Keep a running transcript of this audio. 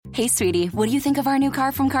Hey, sweetie, what do you think of our new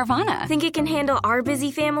car from Carvana? Think it can handle our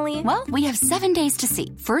busy family? Well, we have 7 days to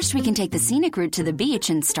see. First, we can take the scenic route to the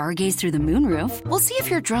beach and stargaze through the moonroof. We'll see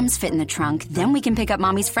if your drums fit in the trunk. Then we can pick up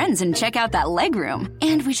Mommy's friends and check out that legroom.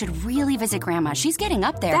 And we should really visit Grandma. She's getting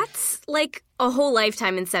up there. That's like a whole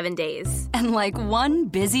lifetime in 7 days. And like one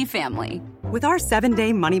busy family. With our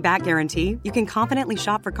 7-day money-back guarantee, you can confidently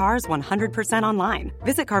shop for cars 100% online.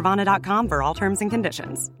 Visit Carvana.com for all terms and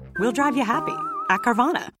conditions. We'll drive you happy at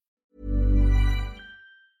Carvana.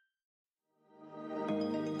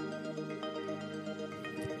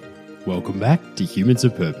 Welcome back to Humans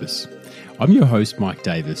of Purpose. I'm your host, Mike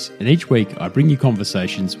Davis, and each week I bring you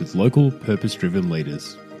conversations with local purpose-driven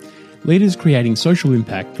leaders. Leaders creating social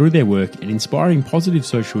impact through their work and inspiring positive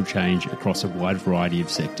social change across a wide variety of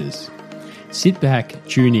sectors. Sit back,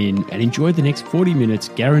 tune in, and enjoy the next 40 minutes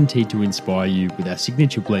guaranteed to inspire you with our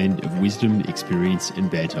signature blend of wisdom, experience, and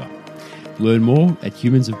banter. Learn more at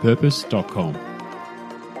humansofpurpose.com.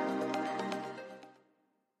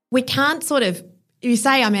 We can't if you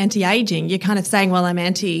say I'm anti-aging, you're kind of saying, well, I'm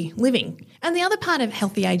anti-living. And the other part of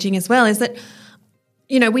healthy aging as well is that,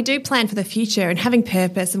 we do plan for the future, and having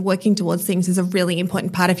purpose and working towards things is a really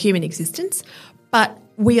important part of human existence, but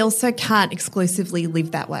we also can't exclusively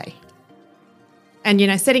live that way. And,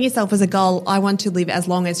 setting yourself as a goal, I want to live as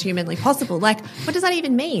long as humanly possible. What does that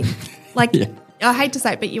even mean? Yeah. I hate to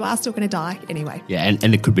say it, but you are still going to die anyway. Yeah,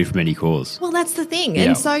 and it could be from any cause. Well, that's the thing. Yeah.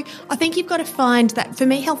 And so I think you've got to find that, for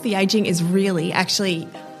me, healthy aging is really actually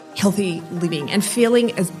healthy living and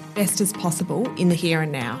feeling as best as possible in the here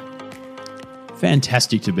and now.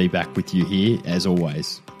 Fantastic to be back with you here, as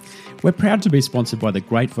always. We're proud to be sponsored by the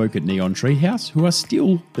great folk at Neon Treehouse, who are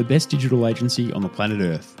still the best digital agency on the planet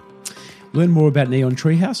Earth. Learn more about Neon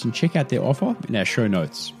Treehouse and check out their offer in our show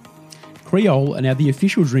notes. Creole are now the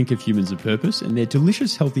official drink of Humans of Purpose, and their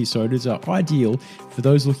delicious healthy sodas are ideal for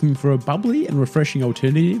those looking for a bubbly and refreshing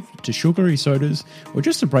alternative to sugary sodas or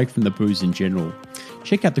just a break from the booze in general.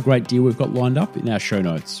 Check out the great deal we've got lined up in our show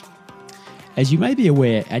notes. As you may be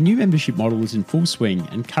aware, our new membership model is in full swing,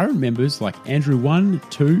 and current members like Andrew 1,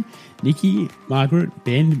 2, Nikki, Margaret,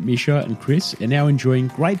 Ben, Misha and Chris are now enjoying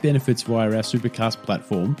great benefits via our Supercast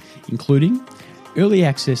platform, including early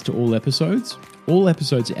access to all episodes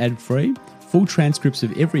are ad-free, full transcripts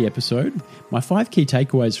of every episode, my 5 key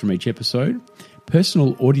takeaways from each episode,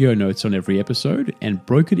 personal audio notes on every episode, and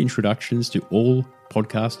brokered introductions to all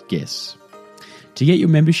podcast guests. To get your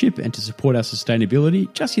membership and to support our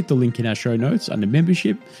sustainability, just hit the link in our show notes under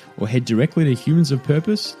membership or head directly to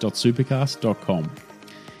humansofpurpose.supercast.com.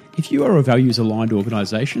 If you are a values-aligned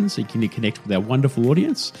organisation seeking to connect with our wonderful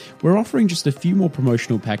audience, we're offering just a few more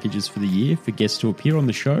promotional packages for the year for guests to appear on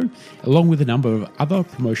the show, along with a number of other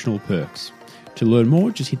promotional perks. To learn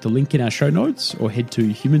more, just hit the link in our show notes or head to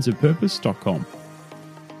humansofpurpose.com.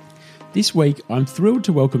 This week, I'm thrilled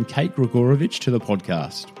to welcome Kate Gregorevic to the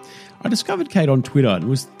podcast. I discovered Kate on Twitter and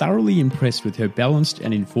was thoroughly impressed with her balanced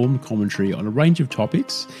and informed commentary on a range of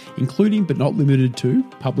topics, including but not limited to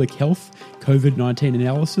public health, COVID-19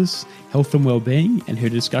 analysis, health and well-being, and her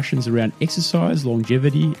discussions around exercise,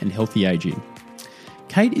 longevity, and healthy aging.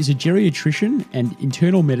 Kate is a geriatrician and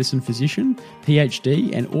internal medicine physician,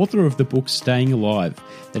 PhD, and author of the book Staying Alive,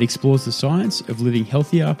 that explores the science of living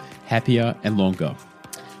healthier, happier, and longer.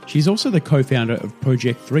 She's also the co-founder of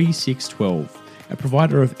Project 3612, a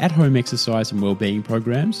provider of at-home exercise and wellbeing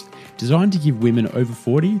programs designed to give women over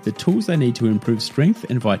 40 the tools they need to improve strength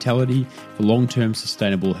and vitality for long-term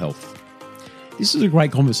sustainable health. This is a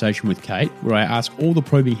great conversation with Kate, where I ask all the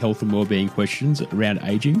probing health and wellbeing questions around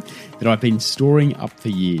aging that I've been storing up for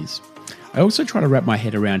years. I also try to wrap my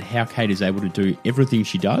head around how Kate is able to do everything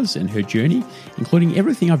she does and her journey, including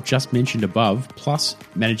everything I've just mentioned above, plus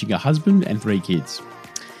managing a husband and 3 kids.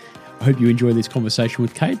 I hope you enjoy this conversation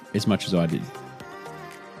with Kate as much as I did.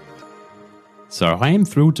 So I am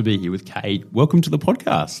thrilled to be here with Kate. Welcome to the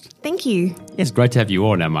podcast. Thank you. Yes, great to have you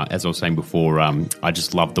on. As I was saying before, I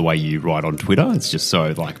just love the way you write on Twitter. It's just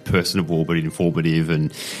so personable but informative,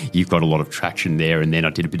 and you've got a lot of traction there. And then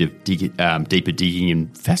I did a bit of deeper digging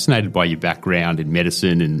and fascinated by your background in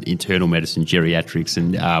medicine and internal medicine, geriatrics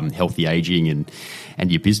and healthy aging and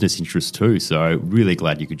your business interests too. So really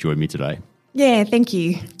glad you could join me today. Yeah, thank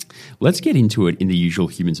you. Let's get into it in the usual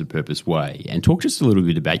Humans of Purpose way and talk just a little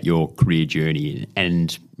bit about your career journey,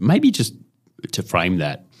 and maybe just to frame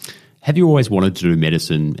that, have you always wanted to do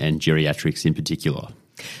medicine and geriatrics in particular?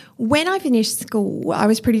 When I finished school, I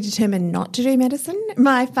was pretty determined not to do medicine.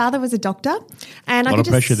 My father was a doctor, and a lot of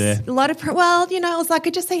pressure there. I was like, I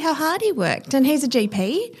could just see how hard he worked, and he's a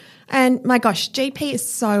GP. And my gosh, GP is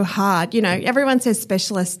so hard. Everyone says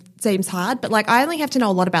specialist seems hard, but I only have to know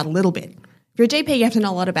a lot about a little bit. If you're a GP, you have to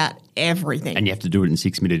know a lot about everything. And you have to do it in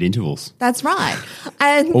 6-minute intervals. That's right.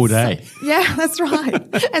 And all day. Yeah, that's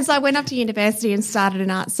right. And so I went up to university and started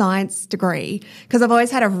an art science degree because I've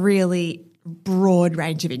always had a really broad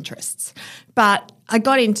range of interests. But I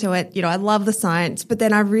got into it, I love the science, but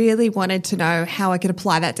then I really wanted to know how I could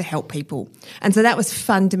apply that to help people. And so that was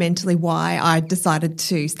fundamentally why I decided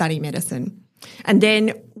to study medicine. And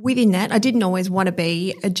then within that, I didn't always want to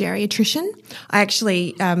be a geriatrician. I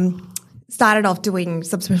actually started off doing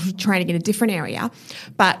subspecialty training in a different area.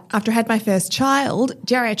 But after I had my first child,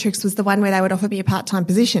 geriatrics was the one where they would offer me a part-time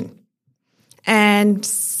position. And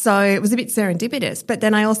so it was a bit serendipitous, but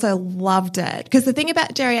then I also loved it because the thing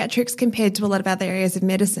about geriatrics compared to a lot of other areas of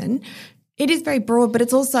medicine, it is very broad, but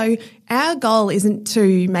it's also our goal isn't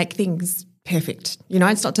to make things perfect.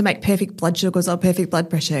 It's not to make perfect blood sugars or perfect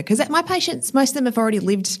blood pressure because my patients, most of them have already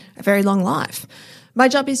lived a very long life. My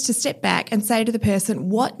job is to step back and say to the person,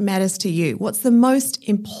 what matters to you? What's the most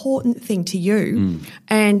important thing to you?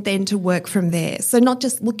 And then to work from there. So not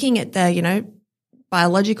just looking at the,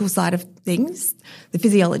 biological side of things, the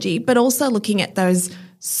physiology, but also looking at those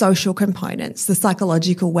social components, the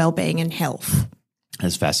psychological well-being and health.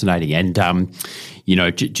 That's fascinating. And,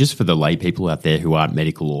 just for the lay people out there who aren't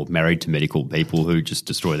medical or married to medical people who just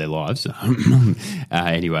destroy their lives.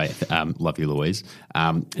 Anyway, love you, Louise.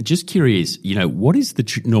 Just curious, what is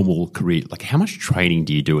the normal career? Like how much training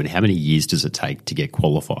do you do and how many years does it take to get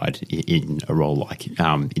qualified in a role like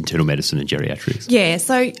internal medicine and geriatrics? Yeah,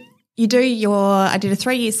 so I did a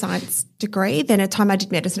 3-year science degree. Then at the time I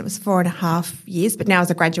did medicine, it was 4.5 years, but now as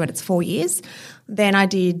a graduate it's 4 years. Then I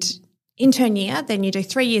did intern year, then you do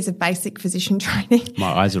 3 years of basic physician training. My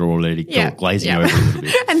eyes are already glazing over a little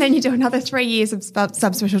bit. And then you do another 3 years of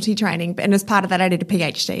subspecialty training. And as part of that I did a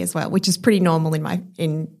PhD as well, which is pretty normal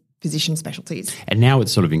in physician specialties. And now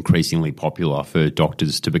it's sort of increasingly popular for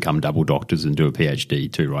doctors to become double doctors and do a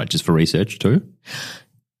PhD too, right? Just for research too?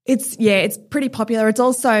 It's pretty popular.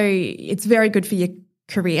 It's very good for your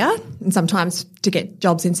career, and sometimes to get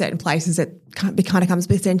jobs in certain places it kind of becomes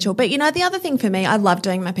essential. But, the other thing for me, I love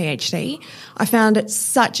doing my PhD. I found it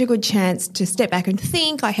such a good chance to step back and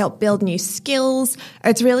think. I helped build new skills.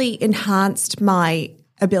 It's really enhanced my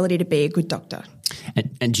ability to be a good doctor.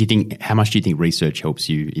 And how much do you think research helps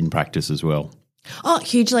you in practice as well? Oh,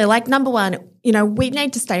 hugely. Like number one, we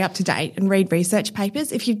need to stay up to date and read research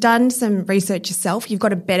papers. If you've done some research yourself, you've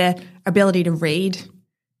got a better ability to read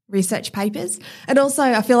research papers. And also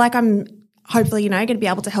I feel like I'm hopefully, going to be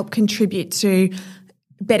able to help contribute to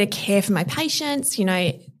better care for my patients,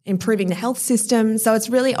 improving the health system. So it's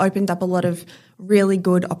really opened up a lot of really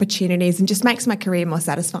good opportunities and just makes my career more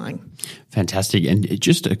satisfying. Fantastic. And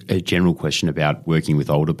just a general question about working with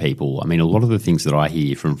older people. I mean, a lot of the things that I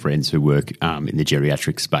hear from friends who work in the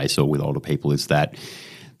geriatric space or with older people is that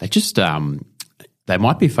they just they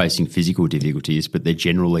might be facing physical difficulties, but they're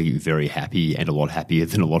generally very happy and a lot happier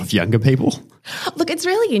than a lot of younger people. Look, it's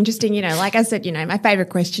really interesting, like I said, my favourite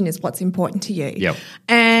question is what's important to you? Yep.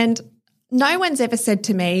 And no one's ever said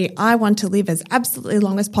to me, I want to live as absolutely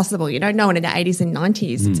long as possible. No one in their 80s and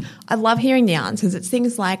 90s. I love hearing the answers. It's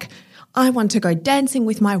things like, I want to go dancing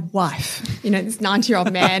with my wife. This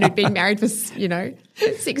 90-year-old man who'd been married for,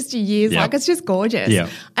 60 years. Yep. Like, it's just gorgeous. Yep.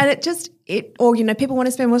 And people want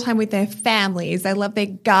to spend more time with their families. They love their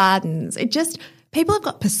gardens. People have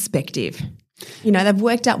got perspective. They've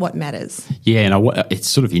worked out what matters. Yeah, and it's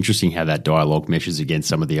sort of interesting how that dialogue meshes against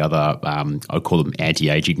some of the other, I call them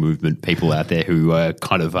anti-aging movement people out there who are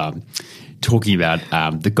kind of talking about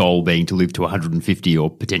the goal being to live to 150 or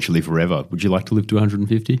potentially forever. Would you like to live to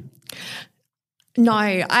 150? No,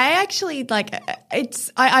 I actually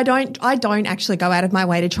I don't actually go out of my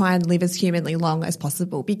way to try and live as humanly long as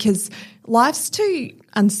possible because life's too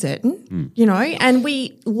uncertain, and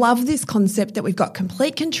we love this concept that we've got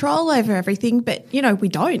complete control over everything, but, we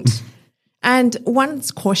don't. And one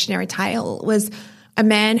cautionary tale was a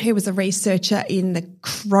man who was a researcher in the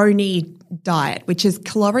crony diet, which is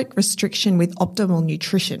caloric restriction with optimal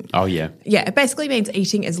nutrition. Oh, yeah. Yeah, it basically means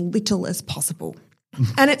eating as little as possible.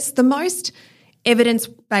 And it's the most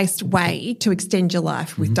evidence-based way to extend your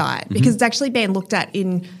life with diet because it's actually been looked at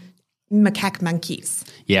in macaque monkeys.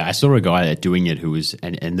 Yeah, I saw a guy doing it who was,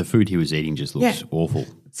 and the food he was eating just looks awful.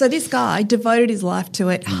 So this guy devoted his life to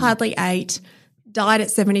it, hardly ate, died at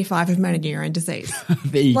 75 of motor neurone disease.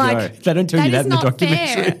 There you go. They don't tell you that in the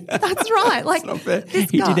documentary. Fair. That's right. It's not fair. He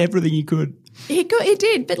did everything he could. He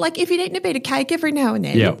did, but if he'd eaten a bit of cake every now and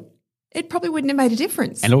then, it probably wouldn't have made a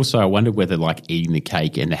difference. And also, I wonder whether like eating the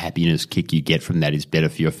cake and the happiness kick you get from that is better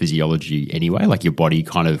for your physiology anyway. Like your body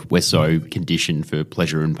we're so conditioned for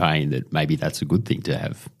pleasure and pain that maybe that's a good thing to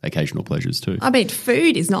have occasional pleasures too. I mean,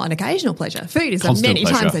 food is not an occasional pleasure. Food is Constant a many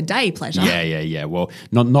pleasure. times a day pleasure. Yeah. Well,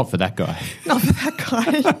 not for that guy. Not for that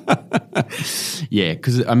guy. Yeah,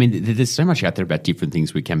 because I mean, there's so much out there about different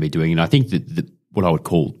things we can be doing, and I think that what I would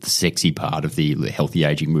call the sexy part of the healthy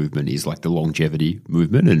aging movement is like the longevity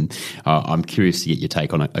movement, and I'm curious to get your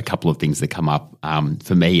take on a couple of things that come up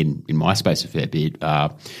for me in my space a fair bit.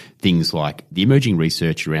 Things like the emerging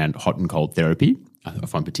research around hot and cold therapy, I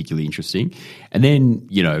find particularly interesting, and then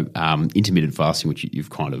intermittent fasting, which you've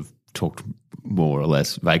kind of talked more or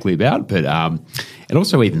less vaguely about, but and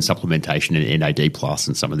also even supplementation and NAD plus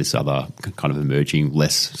and some of this other kind of emerging,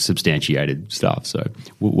 less substantiated stuff. So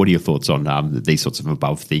what are your thoughts on these sorts of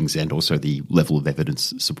above things and also the level of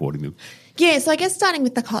evidence supporting them? Yeah, so I guess starting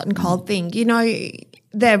with the hot and cold thing,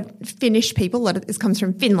 they're Finnish people, a lot of this comes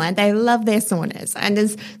from Finland, they love their saunas. And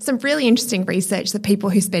there's some really interesting research that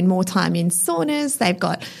people who spend more time in saunas, they've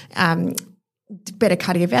got better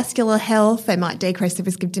cardiovascular health, they might decrease the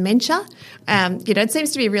risk of dementia. It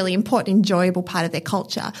seems to be a really important, enjoyable part of their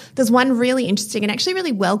culture. There's one really interesting and actually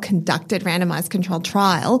really well-conducted randomised controlled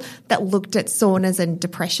trial that looked at saunas and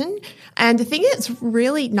depression. And the thing that's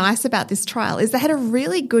really nice about this trial is they had a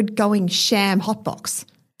really good going sham hotbox.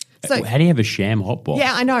 So, how do you have a sham hotbox?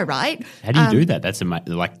 Yeah, I know, right? How do you do that? That's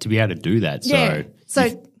to be able to do that. Yeah.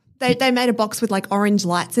 So they made a box with like orange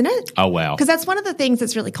lights in it. Oh, wow. Because that's one of the things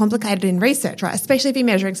that's really complicated in research, right? Especially if you're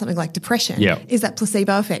measuring something like depression, is that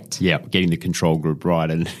placebo effect. Yeah, getting the control group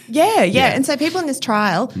right. And Yeah. And so people in this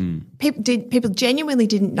trial, people genuinely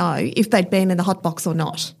didn't know if they'd been in the hot box or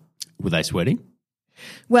not. Were they sweating?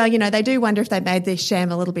 Well, they do wonder if they made their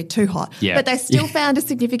sham a little bit too hot. Yeah. But they still found a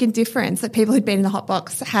significant difference that people who'd been in the hot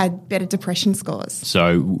box had better depression scores.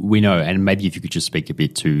 So we know, and maybe if you could just speak a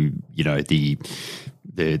bit to,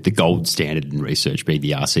 the gold standard in research being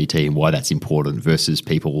the RCT and why that's important versus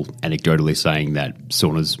people anecdotally saying that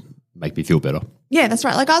saunas make me feel better. Yeah, that's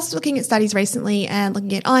right. Like I was looking at studies recently and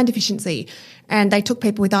looking at iron deficiency, and they took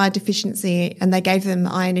people with iron deficiency and they gave them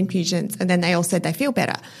iron infusions and then they all said they feel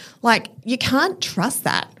better. Like you can't trust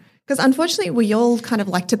that because unfortunately we all kind of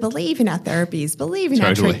like to believe in our therapies, believe in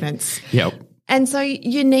our treatments. Yep. And so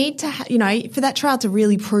you need to, for that trial to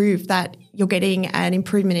really prove that you're getting an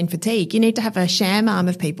improvement in fatigue, you need to have a sham arm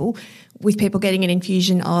of people with people getting an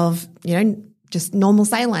infusion of, just normal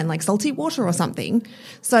saline, like salty water or something,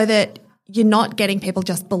 so that you're not getting people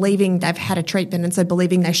just believing they've had a treatment and so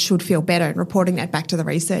believing they should feel better and reporting that back to the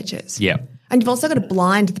researchers. Yeah. And you've also got to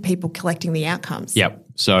blind the people collecting the outcomes. Yep.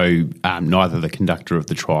 So neither the conductor of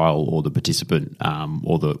the trial or the participant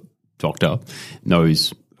or the doctor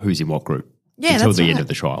knows who's in what group until the end of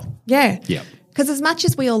the trial. Yeah. Yeah. Because as much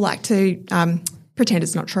as we all like to pretend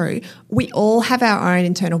it's not true, we all have our own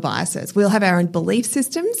internal biases. We all have our own belief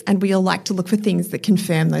systems and we all like to look for things that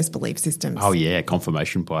confirm those belief systems. Oh, yeah,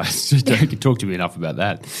 confirmation bias. Don't talk to me enough about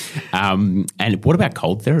that. And what about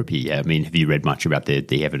cold therapy? I mean, have you read much about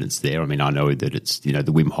the evidence there? I mean, I know that it's, the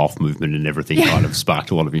Wim Hof movement and everything kind of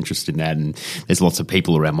sparked a lot of interest in that, and there's lots of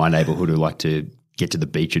people around my neighbourhood who like to get to the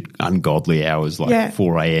beach at ungodly hours, like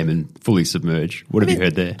 4 a.m. and fully submerge. What have you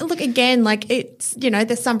heard there? Look, again, like it's,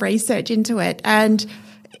 there's some research into it, and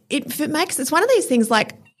it's one of these things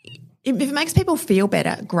like if it makes people feel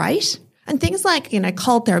better, great. And things like,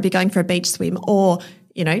 cold therapy, going for a beach swim or,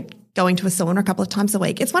 going to a sauna a couple of times a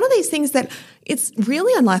week. It's one of these things that it's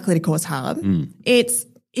really unlikely to cause harm. It's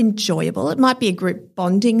enjoyable. It might be a group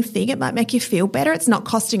bonding thing. It might make you feel better. It's not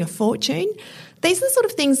costing a fortune. These are the sort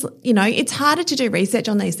of things, it's harder to do research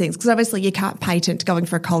on these things because obviously you can't patent going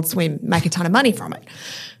for a cold swim, make a ton of money from it.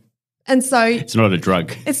 And so it's not a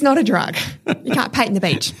drug. It's not a drug. You can't patent the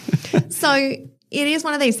beach. So it is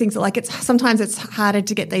one of these things that like sometimes it's harder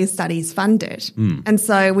to get these studies funded. And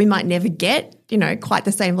so we might never get, quite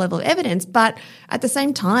the same level of evidence. But at the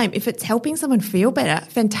same time, if it's helping someone feel better,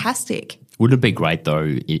 fantastic. Wouldn't it be great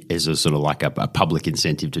though, as a sort of like a public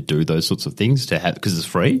incentive to do those sorts of things to have, because it's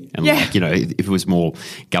free, and like, if it was more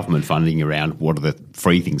government funding around what are the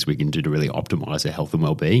free things we can do to really optimise our health and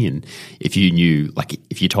well-being, and if you knew, like,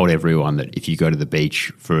 if you told everyone that if you go to the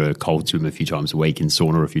beach for a cold swim a few times a week and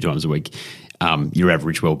sauna a few times a week, your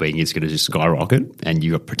average well-being is going to just skyrocket, and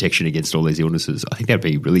you got protection against all these illnesses. I think that'd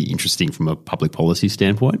be really interesting from a public policy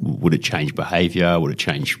standpoint. Would it change behaviour? Would it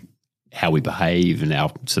change how we behave and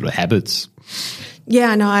our sort of habits?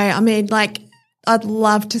 Yeah, no, I mean, like, I'd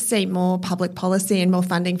love to see more public policy and more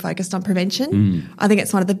funding focused on prevention. I think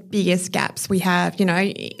it's one of the biggest gaps we have.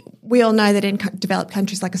 we all know that in developed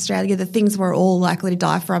countries like Australia, the things we're all likely to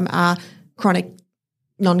die from are chronic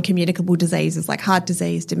non-communicable diseases like heart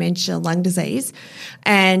disease, dementia, lung disease.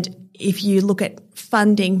 And if you look at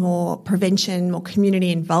funding more prevention, more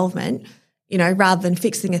community involvement, rather than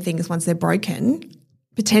fixing the things once they're broken,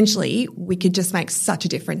 potentially we could just make such a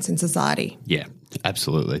difference in society. Yeah,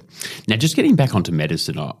 absolutely. Now, just getting back onto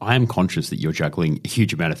medicine, I am conscious that you're juggling a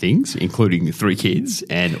huge amount of things, including 3 kids,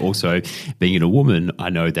 and also being a woman, I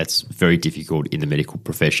know that's very difficult in the medical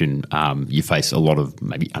profession. You face a lot of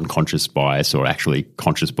maybe unconscious bias or actually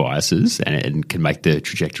conscious biases, and can make the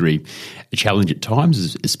trajectory a challenge at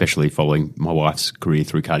times, especially following my wife's career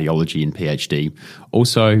through cardiology and PhD.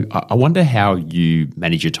 Also, I wonder how you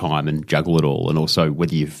manage your time and juggle it all, and also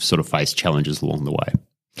whether you've sort of faced challenges along the way.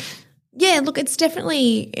 Yeah, look, it's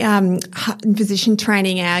definitely physician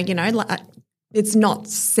training. It's not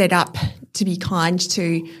set up to be kind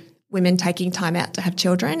to women taking time out to have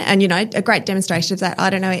children. And, a great demonstration of that, I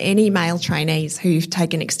don't know any male trainees who've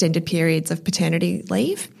taken extended periods of paternity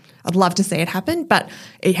leave. I'd love to see it happen, but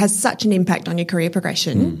it has such an impact on your career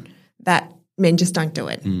progression that men just don't do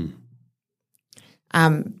it.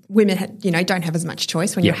 Women, don't have as much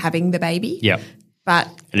choice when you're having the baby. Yeah.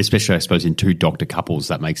 And especially, I suppose, in 2 doctor couples,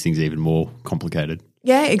 that makes things even more complicated.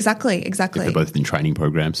 Yeah, exactly. If they're both in training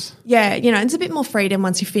programs. Yeah, it's a bit more freedom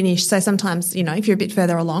once you finish. So sometimes, if you're a bit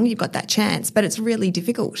further along, you've got that chance, but it's really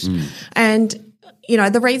difficult. And,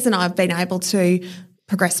 the reason I've been able to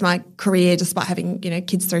progress my career despite having,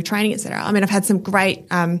 kids through training, et cetera. I mean, I've had some great,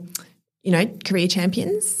 career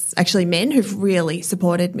champions, actually men who've really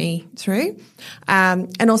supported me through.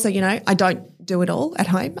 And also, I don't do it all at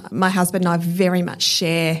home. My husband and I very much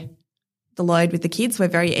share the load with the kids. We're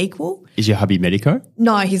very equal. Is your hubby medico?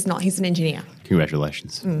 No, he's not. He's an engineer.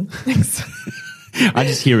 Congratulations. Thanks. I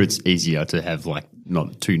just hear it's easier to have one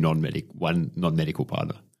non-medical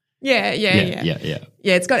partner. Yeah.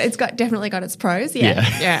 It's definitely got its pros.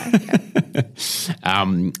 Yeah.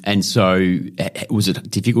 And so, was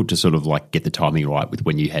it difficult to sort of get the timing right with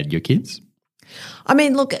when you had your kids? I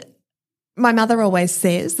mean, look, my mother always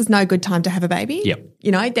says there's no good time to have a baby.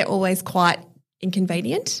 Yep. They're always quite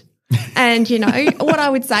inconvenient. And, what I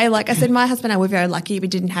would say, like I said, my husband and I were very lucky we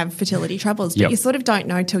didn't have fertility troubles, but you sort of don't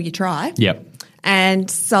know till you try. Yep. And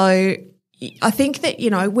so I think that,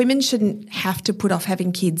 women shouldn't have to put off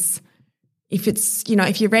having kids. If it's,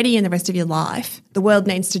 if you're ready in the rest of your life, the world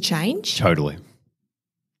needs to change. Totally.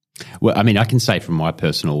 Well, I mean, I can say from my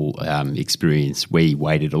personal experience, we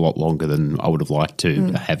waited a lot longer than I would have liked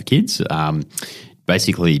to have kids,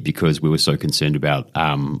 basically because we were so concerned about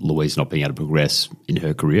Louise not being able to progress in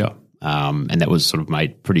her career. And that was sort of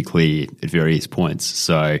made pretty clear at various points.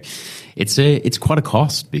 So it's quite a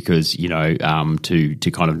cost because,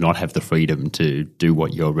 to kind of not have the freedom to do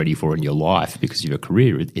what you're ready for in your life because of your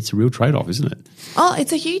career, it's a real trade-off, isn't it? Oh,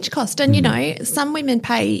 it's a huge cost. And, some women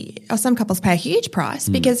pay or some couples pay a huge price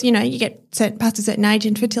because, you get past a certain age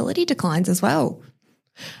and fertility declines as well.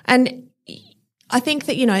 And I think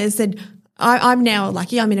that, as I said, I'm now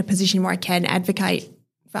lucky I'm in a position where I can advocate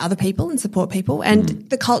for other people and support people. And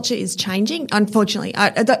the culture is changing. Unfortunately,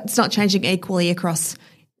 it's not changing equally across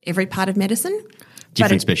every part of medicine.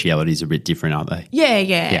 Different specialities are a bit different, aren't they?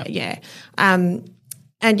 Yeah. And,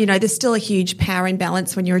 there's still a huge power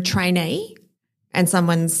imbalance when you're a trainee and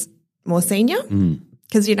someone's more senior.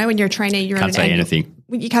 Because, when you're a trainee, you're can't say anything.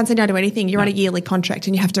 You can't say no to anything. You're on a yearly contract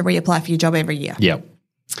and you have to reapply for your job every year. Yeah.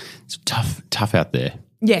 It's tough out there.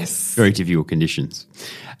 Yes. Very difficult conditions.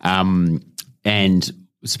 And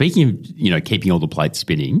speaking of, keeping all the plates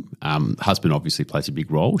spinning, husband obviously plays a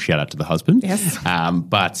big role. Shout out to the husband. Yes.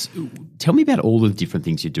 But tell me about all the different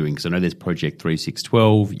things you're doing because I know there's Project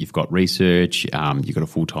 3612, you've got research, you've got a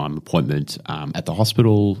full-time appointment at the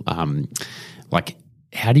hospital.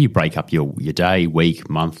 How do you break up your day,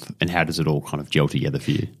 week, month, and how does it all kind of gel together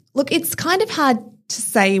for you? Look, it's kind of hard to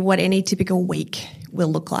say what any typical week will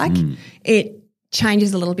look like. It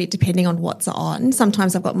changes a little bit depending on what's on.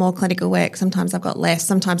 Sometimes I've got more clinical work, sometimes I've got less,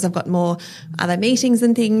 sometimes I've got more other meetings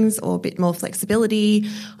and things or a bit more flexibility.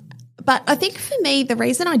 But I think for me, the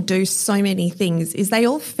reason I do so many things is they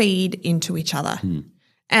all feed into each other.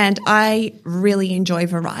 And I really enjoy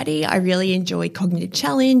variety. I really enjoy cognitive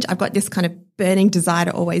challenge. I've got this kind of burning desire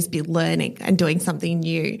to always be learning and doing something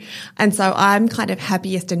new. And so I'm kind of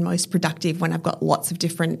happiest and most productive when I've got lots of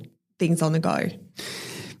different things on the go.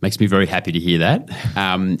 Makes me very happy to hear that.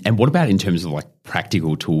 And what about in terms of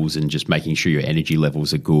practical tools and just making sure your energy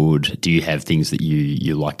levels are good? Do you have things that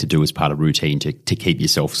you like to do as part of routine to keep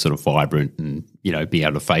yourself sort of vibrant and, be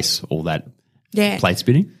able to face all that plate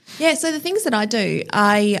spinning? Yeah, so the things that I do,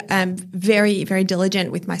 I am very, very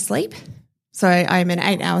diligent with my sleep. So I'm an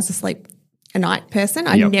 8 hours of sleep a night person.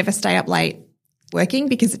 I never stay up late working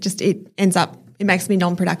because it makes me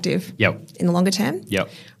non-productive in the longer term.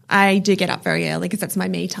 I do get up very early because that's my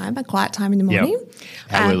me time, my quiet time in the morning.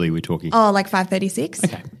 How early are we talking? Oh, like 5:36.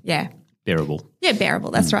 Okay. Yeah. Bearable. Yeah,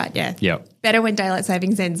 bearable. That's right. Yeah. Yep. Better when daylight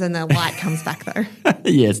savings ends and the light comes back though.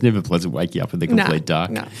 Yeah, it's never pleasant waking you up in the complete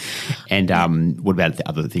dark. No. And what about the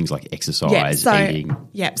other things like exercise, eating?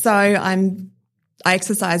 Yeah. So I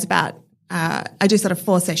exercise I do sort of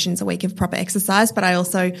 4 sessions a week of proper exercise, but I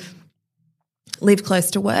also live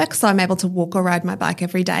close to work, so I'm able to walk or ride my bike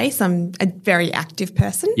every day. So I'm a very active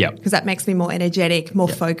person because that makes me more energetic, more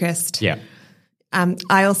focused. Yeah.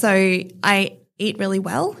 I eat really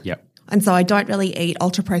well. Yep. And so I don't really eat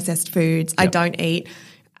ultra-processed foods. I don't eat,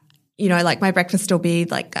 like my breakfast will be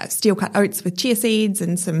like steel-cut oats with chia seeds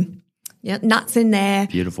and some nuts in there.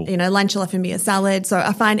 Beautiful. Lunch will often be a salad. So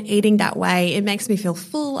I find eating that way, it makes me feel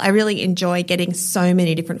full. I really enjoy getting so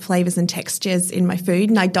many different flavors and textures in my food,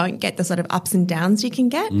 and I don't get the sort of ups and downs you can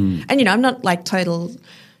get. And, I'm not like total,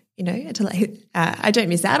 I don't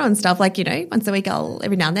miss out on stuff. Like, once a week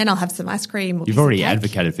every now and then I'll have some ice cream. Or You've already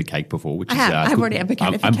advocated for cake before, which I've already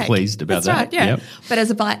advocated for cake. I'm pleased about That's that. Right, yeah. Yep. But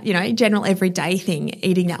as a general everyday thing,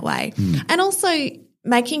 eating that way. And also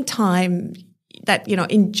making time that,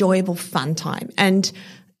 enjoyable fun time. And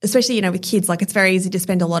especially, with kids, like it's very easy to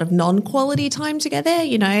spend a lot of non-quality time together.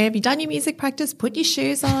 Have you done your music practice? Put your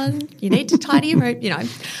shoes on. You need to tidy your room,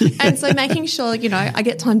 And so making sure, I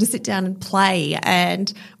get time to sit down and play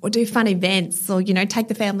or do fun events or, take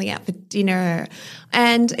the family out for dinner.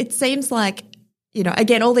 And it seems like,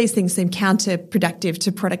 again, all these things seem counterproductive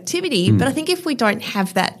to productivity. But I think if we don't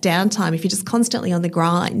have that downtime, if you're just constantly on the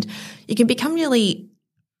grind, you can become really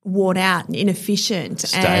worn out and inefficient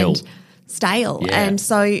and stale. Yeah. And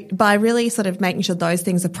so by really sort of making sure those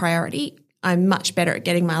things are priority, I'm much better at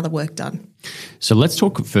getting my other work done. So let's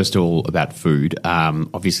talk first of all about food.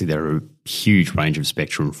 Obviously, there are a huge range of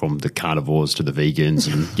spectrum from the carnivores to the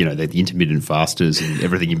vegans and, the intermittent fasters and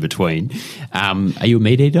everything in between. Are you a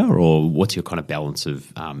meat eater, or what's your kind of balance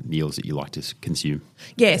of meals that you like to consume?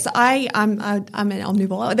 Yes, I'm an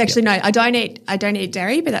omnivore. Actually, no, I don't eat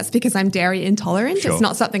dairy, but that's because I'm dairy intolerant. Sure. It's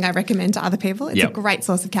not something I recommend to other people. It's a great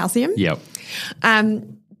source of calcium. Yep.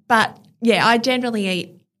 But yeah, I generally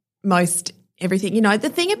eat most everything. The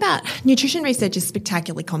thing about nutrition research is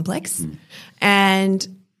spectacularly complex and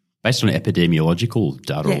based on epidemiological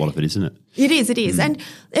data, a lot of it, isn't it? It is. And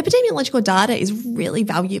epidemiological data is really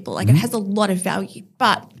valuable. Like it has a lot of value.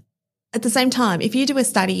 But at the same time, if you do a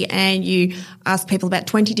study and you ask people about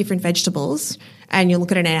 20 different vegetables and you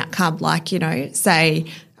look at an outcome like, say,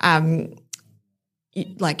 are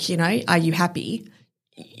you happy?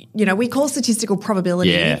 We call statistical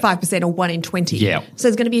probability 5% or 1 in 20. Yeah. So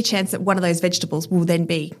there's going to be a chance that one of those vegetables will then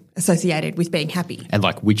be associated with being happy. And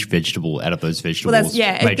like which vegetable out of those vegetables? Well,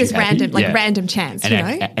 it's random, random chance,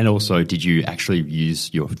 And also, did you actually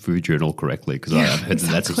use your food journal correctly? Because I've heard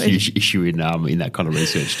that's a huge issue in that kind of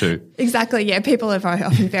research too. Exactly. Yeah. People are very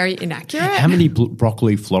often very inaccurate. How many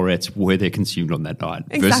broccoli florets were there consumed on that night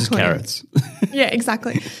versus carrots? Yeah,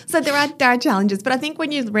 exactly. So there are challenges, but I think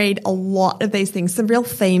when you read a lot of these things, some real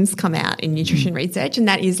themes come out in nutrition research, and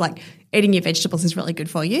that is like eating your vegetables is really good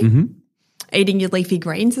for you. Eating your leafy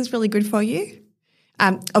greens is really good for you.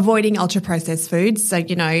 Avoiding ultra-processed foods, so,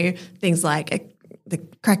 things like the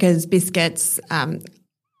crackers, biscuits,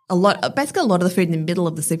 a lot of the food in the middle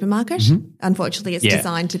of the supermarket. Unfortunately, it's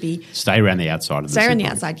designed to be stay around the outside of the supermarket. Stay around the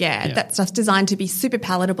outside, yeah. That stuff's designed to be super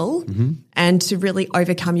palatable and to really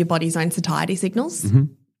overcome your body's own satiety signals.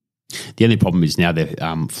 The only problem is now they're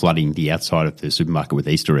flooding the outside of the supermarket with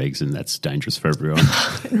Easter eggs, and that's dangerous for everyone.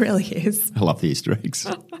 It really is. I love the Easter eggs.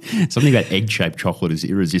 Something about egg-shaped chocolate is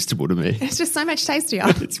irresistible to me. It's just so much tastier.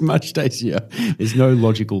 It's much tastier. There's no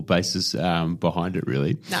logical basis behind it,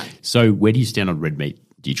 really. No. So where do you stand on red meat?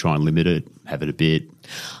 Do you try and limit it, have it a bit?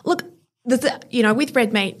 Look, with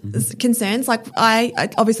red meat concerns, like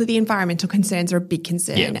obviously the environmental concerns are a big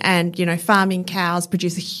concern, and farming cows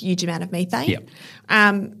produce a huge amount of methane.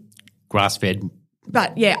 Grass-fed.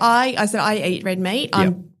 But yeah, I said I eat red meat.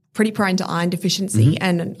 I'm pretty prone to iron deficiency,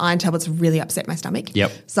 and iron tablets really upset my stomach.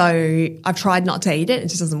 So I've tried not to eat it; it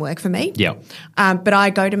just doesn't work for me. But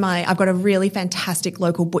I've got a really fantastic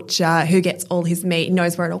local butcher who gets all his meat and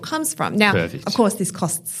knows where it all comes from. Now, of course, this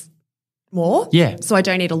costs more. Yeah. So I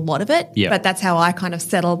don't eat a lot of it. Yeah. But that's how I kind of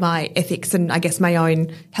settle my ethics and I guess my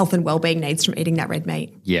own health and well-being needs from eating that red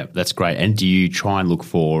meat. Yeah, that's great. And do you try and look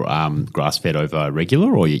for grass-fed over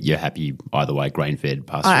regular, or you're happy either way, grain-fed,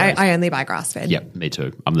 pasteurized? I only buy grass-fed. Yeah, me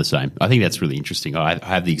too. I'm the same. I think that's really interesting. I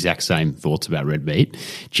have the exact same thoughts about red meat.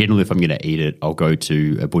 Generally, if I'm going to eat it, I'll go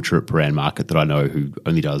to a butcher at Paran Market that I know who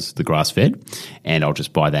only does the grass-fed, and I'll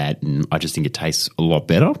just buy that, and I just think it tastes a lot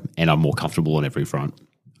better, and I'm more comfortable on every front.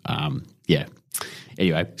 Yeah.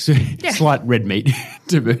 Anyway, so slight red meat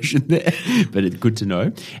diversion there, but it's good to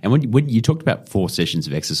know. And when you talked about 4 sessions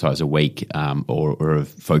of exercise a week or a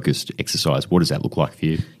focused exercise, what does that look like for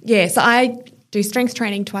you? Yeah, so I do strength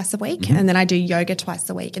training twice a week and then I do yoga twice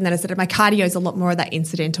a week. And then I said my cardio is a lot more of that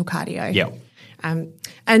incidental cardio. Yeah.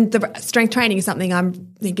 And the strength training is something I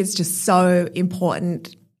think is just so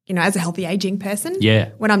important. You know, as a healthy aging person,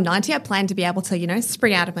 when I'm 90, I plan to be able to,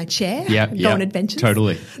 spring out of my chair, go on adventures.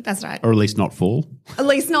 Totally. That's right. Or at least not fall. At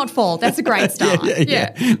least not fall. That's a great start.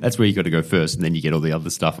 Yeah. That's where you got to go first, and then you get all the other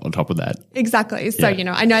stuff on top of that. Exactly. So,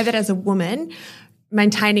 I know that as a woman,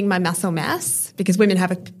 maintaining my muscle mass, because women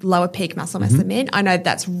have a lower peak muscle mass than men, I know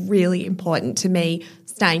that's really important to me,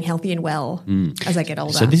 staying healthy and well as I get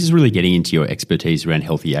older. So this is really getting into your expertise around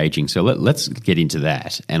healthy aging. So let's get into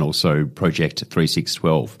that, and also Project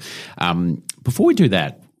 3612. Before we do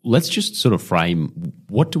that, let's just sort of frame,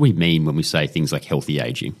 what do we mean when we say things like healthy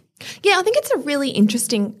aging? Yeah, I think it's a really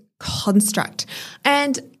interesting construct.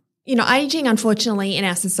 And, aging, unfortunately, in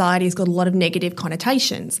our society has got a lot of negative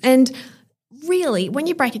connotations. And really, when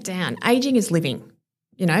you break it down, aging is living,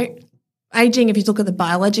 Aging, if you look at the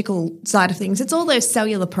biological side of things, it's all those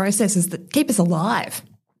cellular processes that keep us alive.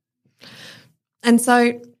 And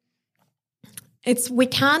so we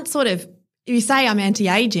can't if you say I'm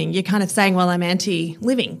anti-aging, you're kind of saying, well, I'm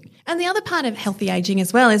anti-living. And the other part of healthy aging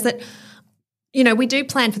as well is that, we do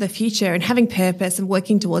plan for the future, and having purpose and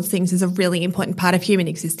working towards things is a really important part of human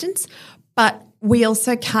existence, but we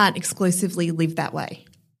also can't exclusively live that way.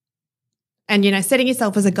 And, setting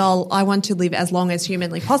yourself as a goal, I want to live as long as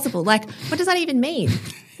humanly possible. Like, what does that even mean?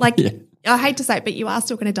 I hate to say it, but you are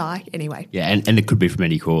still going to die anyway. Yeah, and it could be from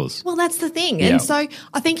any cause. Well, that's the thing. Yeah. And so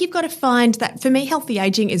I think you've got to find that, for me, healthy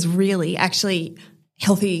aging is really actually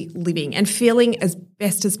healthy living and feeling as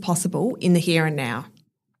best as possible in the here and now.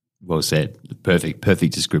 Well said.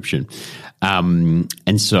 Perfect description. And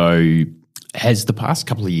so has the past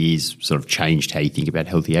couple of years sort of changed how you think about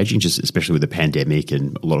healthy aging, just especially with the pandemic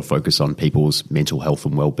and a lot of focus on people's mental health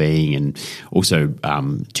and well-being, and also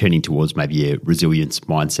turning towards maybe a resilience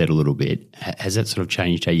mindset a little bit? Has that sort of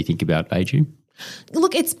changed how you think about aging?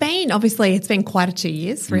 Look, it's been quite a 2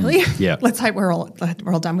 years, really. Yeah. Let's hope we're all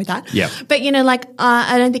done with that. Yeah. But,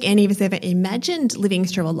 I don't think any of us ever imagined living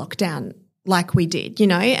through a lockdown like we did,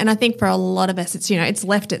 and I think for a lot of us, it's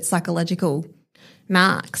left its psychological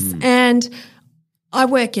marks. And I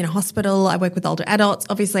work in a hospital. I work with older adults.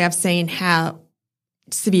 Obviously, I've seen how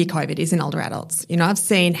severe COVID is in older adults. I've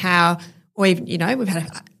seen how, or even, we've had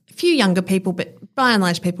a few younger people, but by and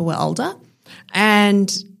large, people were older. And,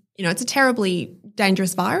 it's a terribly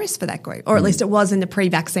dangerous virus for that group, or at least it was in the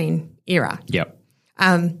pre-vaccine era. Yep.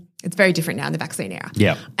 It's very different now in the vaccine era.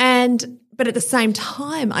 Yeah. But at the same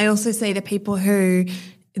time, I also see the people who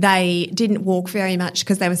they didn't walk very much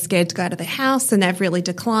because they were scared to go out of the house, and they've really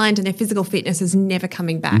declined, and their physical fitness is never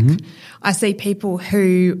coming back. I see people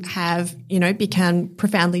who have, become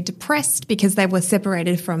profoundly depressed because they were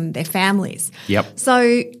separated from their families. Yep.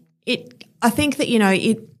 So I think that,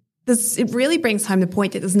 it really brings home the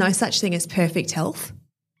point that there's no such thing as perfect health.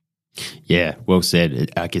 Yeah, well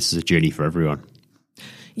said. I guess it's a journey for everyone.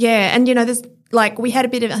 Yeah, and, there's we had I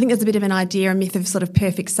think there's a bit of an idea, a myth of sort of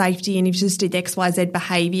perfect safety, and if you just did XYZ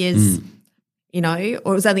behaviours, or it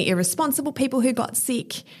was only irresponsible people who got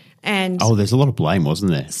sick. And there's a lot of blame,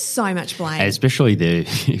 wasn't there? So much blame. And especially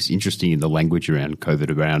it's interesting in the language around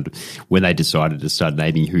COVID, around when they decided to start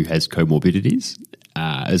naming who has comorbidities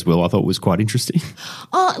as well. I thought was quite interesting.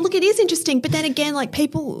 Oh, look, it is interesting. But then again,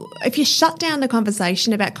 people, if you shut down the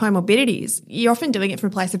conversation about comorbidities, you're often doing it from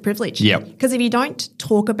a place of privilege. Yep. Because if you don't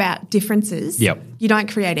talk about differences, yep, you don't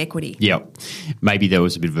create equity. Yep. Maybe there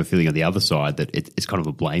was a bit of a feeling on the other side that it's kind of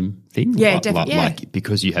a blame thing. Yeah, definitely. Like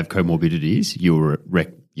because you have comorbidities,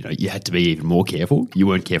 you had to be even more careful. You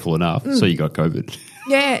weren't careful enough, so you got COVID.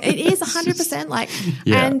 Yeah, it is 100%.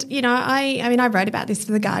 Yeah. And, I wrote about this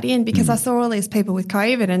for The Guardian because I saw all these people with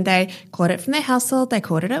COVID and they caught it from their household, they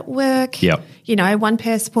caught it at work. Yep. One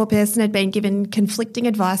poor person had been given conflicting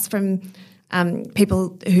advice from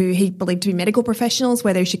people who he believed to be medical professionals,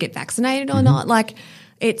 whether he should get vaccinated or not.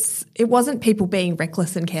 It wasn't people being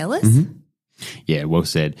reckless and careless. Yeah, well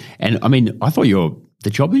said. And I thought your The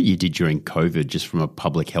job that you did during COVID, just from a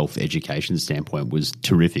public health education standpoint, was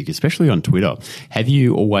terrific, especially on Twitter. Have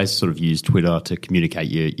you always sort of used Twitter to communicate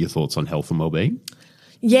your thoughts on health and wellbeing?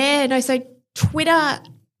 Yeah, no, so Twitter,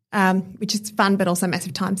 which is fun but also a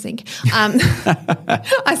massive time sink.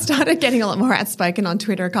 I started getting a lot more outspoken on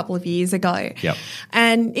Twitter a couple of years ago. Yep.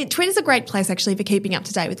 And Twitter's a great place actually for keeping up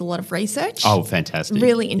to date with a lot of research. Oh, fantastic.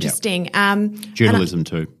 Really interesting. Yep. Journalism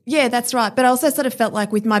too. Yeah, that's right. But I also sort of felt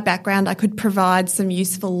like with my background I could provide some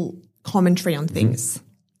useful commentary on things.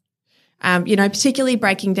 Particularly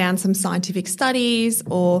breaking down some scientific studies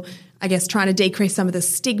or I guess trying to decrease some of the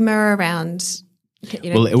stigma around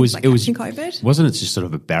it was COVID. Wasn't it just sort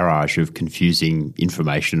of a barrage of confusing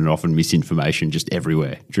information and often misinformation just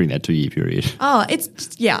everywhere during that 2-year period? Oh,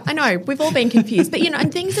 I know. We've all been confused. But,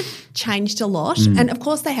 and things have changed a lot. And, of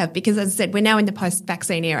course, they have because, as I said, we're now in the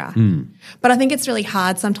post-vaccine era. But I think it's really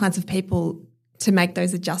hard sometimes for people to make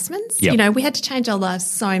those adjustments. Yep. We had to change our lives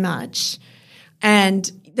so much. And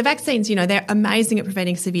the vaccines, they're amazing at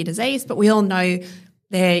preventing severe disease, but we all know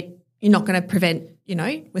you're not going to prevent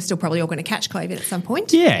we're still probably all going to catch COVID at some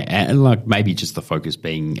point. Yeah, and like maybe just the focus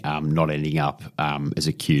being not ending up as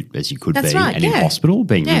acute as you could be and in hospital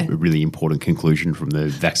being a really important conclusion from the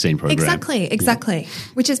vaccine program. Exactly,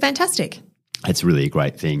 which is fantastic. It's really a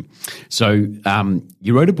great thing. So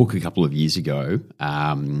you wrote a book a couple of years ago.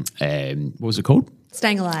 What was it called?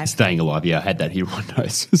 Staying Alive. Staying Alive, yeah, I had that here on my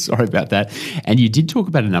notes. Sorry about that. And you did talk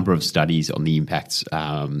about a number of studies on the impacts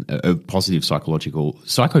of positive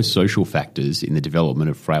psychosocial factors in the development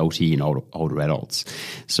of frailty in older adults.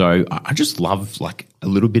 So I just love like a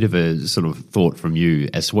little bit of a sort of thought from you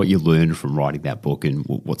as to what you learned from writing that book and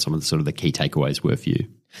what some of the sort of the key takeaways were for you.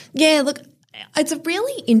 Yeah, look, it's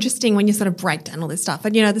really interesting when you sort of break down all this stuff.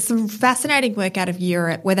 And, there's some fascinating work out of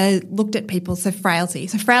Europe where they looked at people's frailty.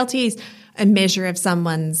 So frailty is a measure of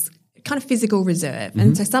someone's kind of physical reserve.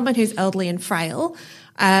 And so someone who's elderly and frail,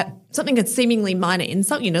 something that's seemingly minor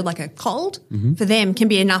insult, like a cold, for them can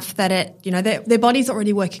be enough that it, their body's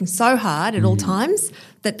already working so hard at all times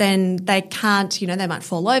that then they can't, they might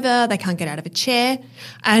fall over, they can't get out of a chair.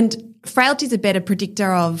 And frailty is a better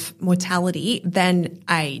predictor of mortality than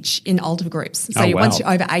age in older groups. So once you're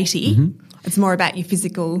over 80, it's more about your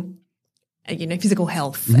physical, physical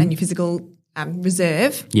health and your physical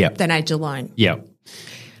reserve than age alone. Yeah.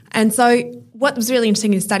 And so what was really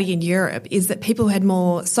interesting in a study in Europe is that people who had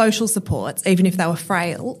more social supports, even if they were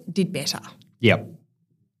frail, did better. Yep.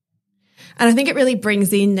 And I think it really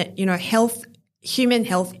brings in that, human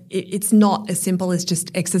health, it's not as simple as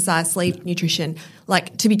just exercise, sleep, nutrition.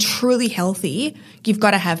 Like to be truly healthy, you've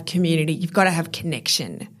got to have community, you've got to have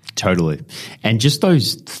connection. Totally. And just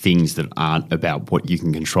those things that aren't about what you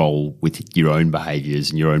can control with your own behaviours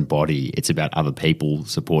and your own body, it's about other people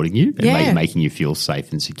supporting you and making you feel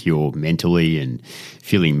safe and secure mentally, and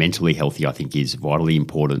feeling mentally healthy I think is vitally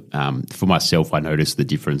important. For myself, I notice the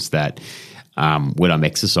difference that when I'm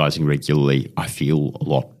exercising regularly, I feel a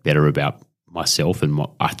lot better about myself, and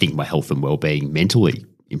I think my health and well-being mentally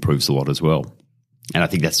improves a lot as well. And I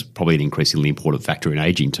think that's probably an increasingly important factor in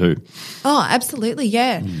aging too. Oh, absolutely,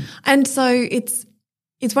 yeah. And so it's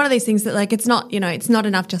one of these things that it's not, it's not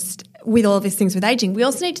enough just with all of these things with aging. We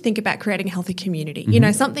also need to think about creating a healthy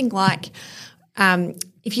community. Something like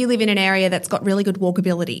if you live in an area that's got really good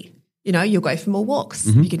walkability, you'll go for more walks.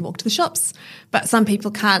 You can walk to the shops. But some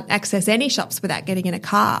people can't access any shops without getting in a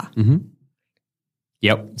car.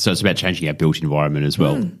 Yep. So it's about changing our built environment as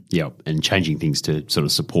well. Yep. And changing things to sort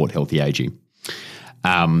of support healthy aging.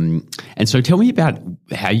 And so tell me about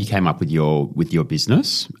how you came up with your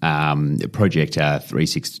business, Project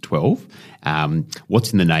 3612.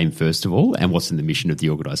 What's in the name, first of all, and what's in the mission of the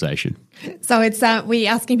organisation? So it's we're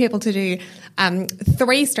asking people to do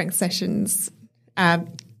 3 strength sessions a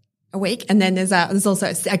week, and then there's also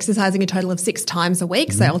exercising a total of 6 times a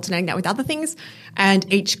week, so alternating that with other things,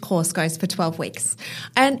 and each course goes for 12 weeks.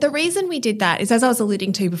 And the reason we did that is, as I was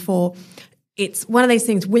alluding to before, it's one of these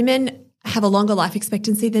things, women have a longer life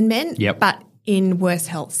expectancy than men, but in worse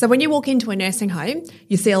health. So when you walk into a nursing home,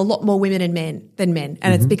 you see a lot more women than men.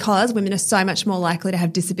 And it's because women are so much more likely to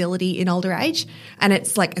have disability in older age, and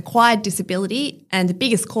it's like acquired disability, and the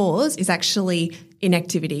biggest cause is actually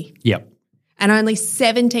inactivity. Yep. And only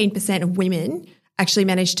 17% of women actually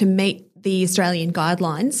manage to meet the Australian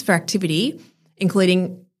guidelines for activity,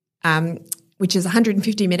 including which is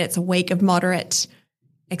 150 minutes a week of moderate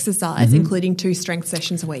exercise, including 2 strength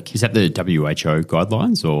sessions a week. Is that the WHO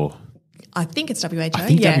guidelines or? I think it's WHO. I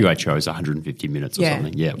think WHO is 150 minutes or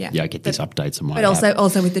something. Yeah. I get these updates on my app. But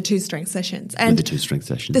also with the 2 strength sessions. And with the 2 strength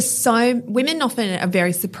sessions. Women often are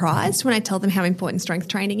very surprised when I tell them how important strength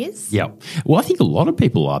training is. Yeah. Well, I think a lot of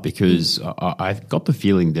people are, because I've got the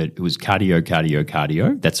feeling that it was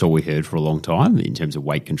cardio. That's all we heard for a long time in terms of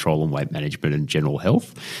weight control and weight management and general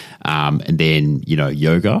health. And then,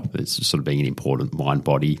 yoga is sort of being an important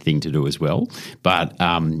mind-body thing to do as well. But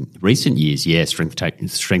recent years,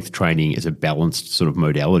 strength training as a balanced sort of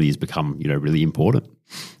modality has become, really important.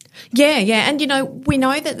 Yeah. And, we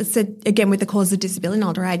know that, again, with the cause of disability in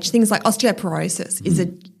older age, things like osteoporosis is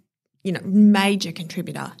a, major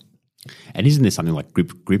contributor. And isn't there something like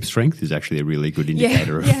grip strength is actually a really good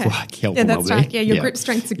indicator of like health and well-being? Right. Yeah, your grip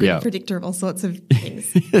strength's a good predictor of all sorts of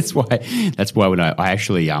things. That's why when I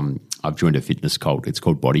actually I've joined a fitness cult. It's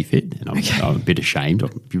called Body Fit, and I'm a bit ashamed.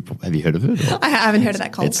 Have you heard of it? I haven't heard of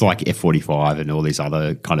that cult. It's like F45 and all these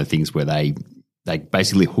other kind of things where they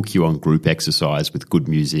basically hook you on group exercise with good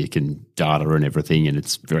music and data and everything, and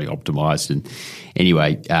it's very optimized. And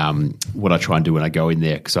anyway, what I try and do when I go in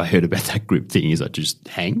there, because I heard about that grip thing, is I just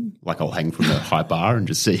hang. Like I'll hang from the high bar and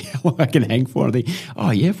just see how long I can hang for. And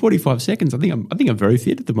I think, 45 seconds. I think I'm very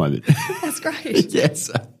fit at the moment. That's great. Yes.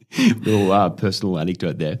 Little personal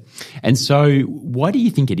anecdote there. And so why do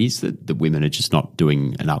you think it is that women are just not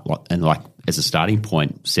doing enough? And like as a starting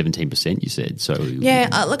point, 17% you said. So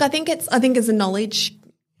look, I think it's a knowledge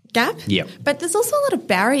gap. Yeah. But there's also a lot of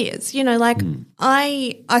barriers.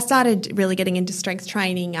 I started really getting into strength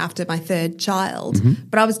training after my 3rd child,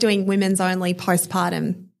 but I was doing women's only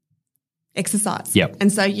postpartum exercise. Yep. And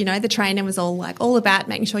so, the trainer was all about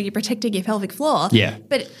making sure you're protecting your pelvic floor. Yeah.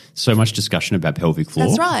 But so much discussion about pelvic floor.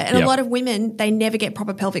 That's right. And a lot of women, they never get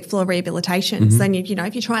proper pelvic floor rehabilitation. So then,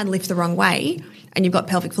 if you try and lift the wrong way and you've got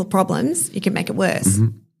pelvic floor problems, you can make it worse.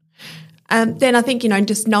 Then I think,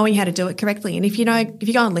 just knowing how to do it correctly. And if you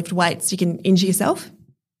go and lift weights, you can injure yourself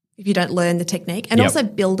if you don't learn the technique, and also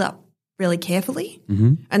build up really carefully.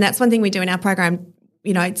 And that's one thing we do in our program.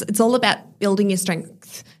 It's all about building your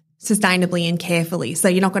strength sustainably and carefully. So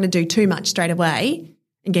you're not going to do too much straight away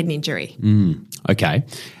and get an injury. Okay.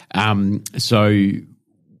 So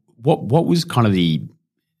what was kind of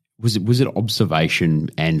was it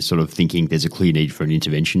observation and sort of thinking there's a clear need for an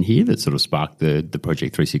intervention here that sort of sparked the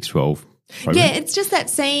Project 3612 program? Yeah, it's just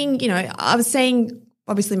that seeing, I was seeing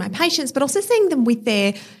obviously my patients, but also seeing them with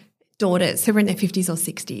their daughters who are in their 50s or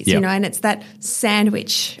 60s, and it's that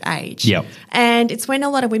sandwich age. Yep. And it's when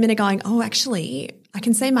a lot of women are going, oh, actually, I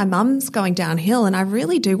can see my mum's going downhill and I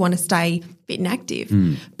really do want to stay fit and active.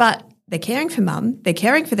 But they're caring for mum, they're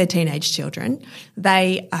caring for their teenage children.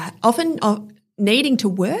 They are often needing to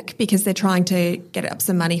work because they're trying to get up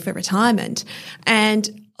some money for retirement. And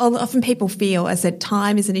often people feel, as I said,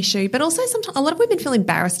 time is an issue, but also sometimes a lot of women feel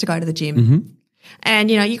embarrassed to go to the gym. And,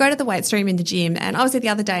 you go to the weight stream in the gym, and I was there the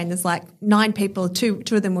other day and there's like 9 people, two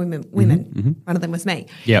of them women. One of them was me.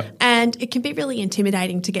 Yep. And it can be really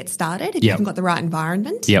intimidating to get started if you haven't got the right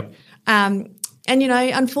environment. Yep. And,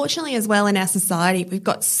 unfortunately as well in our society, we've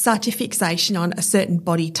got such a fixation on a certain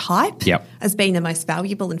body type as being the most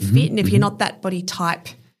valuable and fit. And if you're not that body type,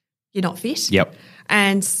 you're not fit. Yep.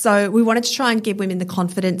 And so we wanted to try and give women the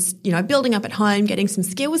confidence, building up at home, getting some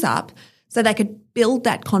skills up so they could build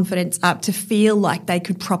that confidence up to feel like they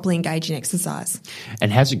could properly engage in exercise. And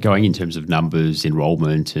how's it going in terms of numbers,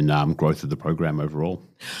 enrolment and growth of the program overall?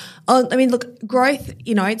 Look, growth,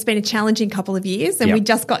 it's been a challenging couple of years and we've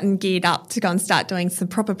just gotten geared up to go and start doing some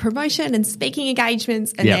proper promotion and speaking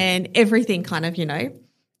engagements and then everything kind of,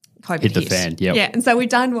 COVID hit the fan. Yeah. And so we've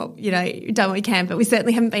done what we can, but we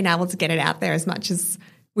certainly haven't been able to get it out there as much as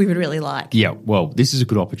we would really like. Yeah, well, this is a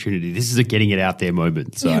good opportunity. This is a getting it out there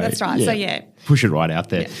moment. So, that's right. So, push it right out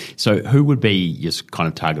there. Yeah. So who would be your kind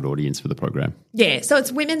of target audience for the program? Yeah, so it's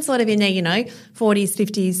women sort of in their, 40s,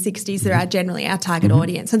 50s, 60s that are generally our target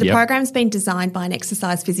audience. And the program's been designed by an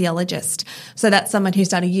exercise physiologist. So that's someone who's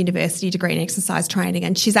done a university degree in exercise training,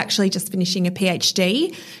 and she's actually just finishing a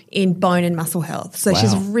PhD in bone and muscle health. So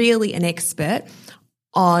she's really an expert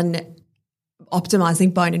on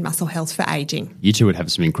optimising bone and muscle health for ageing. You two would have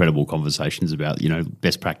some incredible conversations about,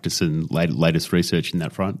 best practice and latest research in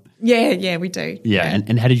that front. Yeah, we do. Yeah.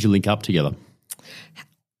 And how did you link up together?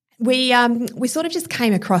 We sort of just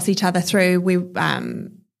came across each other through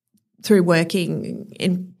working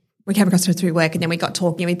in. We came across her through work, and then we got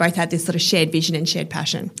talking, and we both had this sort of shared vision and shared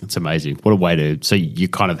passion. That's amazing. What a way to – so you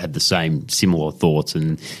kind of had the same similar thoughts,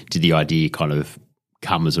 and did the idea kind of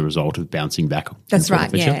come as a result of bouncing back? That's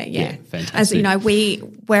right, yeah. Fantastic. As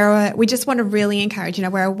we just want to really encourage,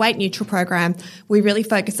 we're a weight neutral program. We really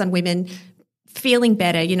focus on women feeling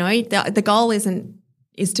better. The goal isn't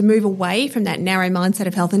is to move away from that narrow mindset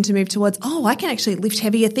of health and to move towards, I can actually lift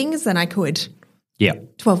heavier things than I could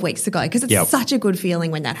 12 weeks ago, because it's such a good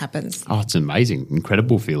feeling when that happens. Oh, it's amazing,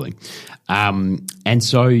 incredible feeling. And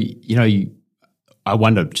so, I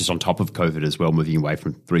wonder, just on top of COVID as well, moving away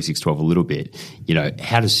from 3-6-12 a little bit,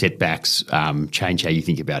 how does setbacks change how you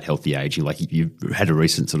think about healthy aging? Like you had a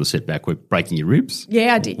recent sort of setback with breaking your ribs.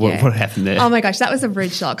 Yeah, I did. What happened there? Oh my gosh, that was a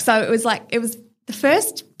rude shock. So it was the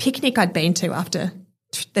first picnic I'd been to after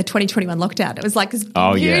the 2021 lockdown. It was like this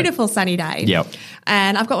beautiful sunny day. Yep.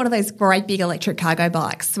 And I've got one of those great big electric cargo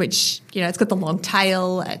bikes, which, it's got the long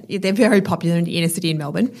tail. And they're very popular in the inner city in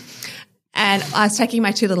Melbourne. And I was taking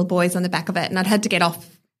my two little boys on the back of it, and I'd had to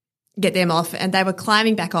get them off, and they were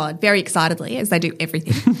climbing back on very excitedly, as they do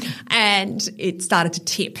everything. And it started to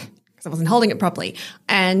tip because I wasn't holding it properly.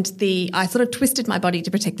 And I sort of twisted my body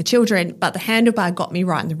to protect the children, but the handlebar got me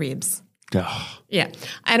right in the ribs. Oh. Yeah.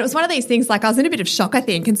 And it was one of these things, like I was in a bit of shock, I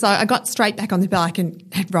think. And so I got straight back on the bike and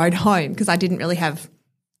rode home because I didn't really have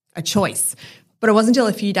a choice. But it wasn't until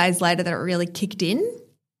a few days later that it really kicked in.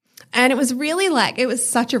 And it was really it was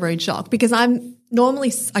such a rude shock because I'm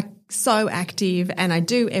normally so active and I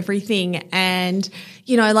do everything. And,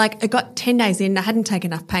 I got 10 days in and I hadn't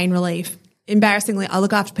taken enough pain relief. Embarrassingly, I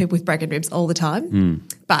look after people with broken ribs all the time.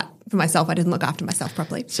 But for myself, I didn't look after myself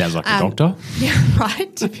properly. Sounds like a doctor. Yeah,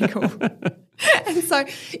 right. Typical. And so,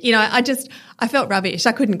 I felt rubbish.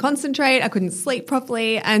 I couldn't concentrate. I couldn't sleep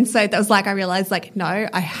properly. And so that was I realised no,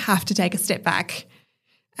 I have to take a step back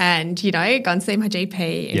and, go and see my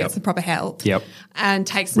GP and get some proper help. Yep. And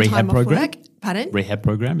take some Rehab time program? off work. Pardon? Rehab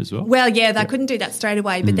program as well? Well, yeah, I couldn't do that straight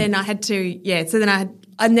away, but then I had to, so then I had,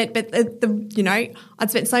 and that, but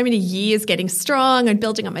I'd spent so many years getting strong and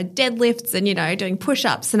building up my deadlifts and, doing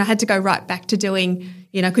push-ups, and I had to go right back to doing,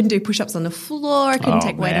 I couldn't do push-ups on the floor. I couldn't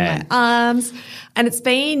take weight on my arms. And it's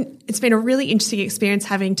been a really interesting experience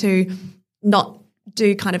having to not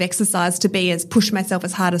do kind of exercise to push myself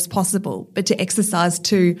as hard as possible, but to exercise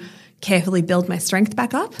to carefully build my strength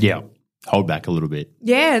back up. Yeah. Hold back a little bit.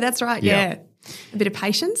 Yeah, that's right. Yeah. A bit of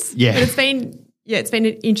patience. Yeah. But it's been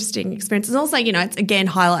an interesting experience. And also, it's again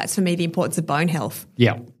highlights for me the importance of bone health.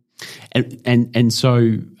 Yeah. And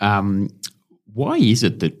so why is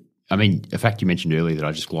it that, a fact you mentioned earlier that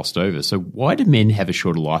I just glossed over. So why do men have a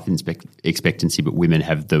shorter life expectancy but women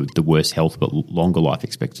have the worse health but longer life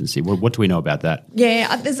expectancy? What do we know about that?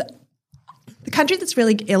 Yeah, the country that's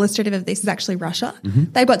really illustrative of this is actually Russia.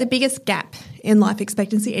 Mm-hmm. They've got the biggest gap in life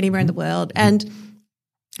expectancy anywhere in the world, and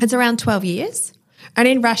it's around 12 years. And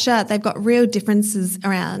in Russia, they've got real differences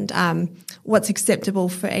around what's acceptable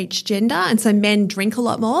for each gender. And so men drink a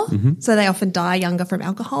lot more, so they often die younger from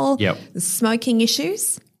alcohol. Yep. There's smoking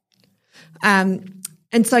issues. And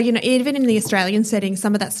so, even in the Australian setting,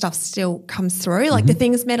 some of that stuff still comes through. Like the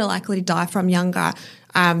things men are likely to die from younger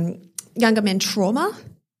men, trauma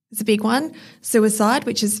is a big one, suicide,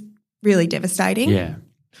 which is really devastating. Yeah.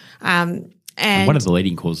 And one of the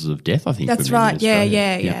leading causes of death, I think. That's for men right.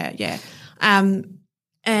 in Yeah.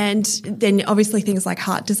 And then obviously things like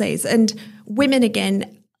heart disease. And women,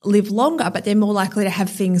 again, live longer, but they're more likely to have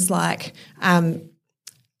things like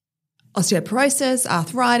osteoporosis,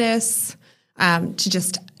 arthritis, and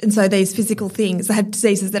so these physical things, they have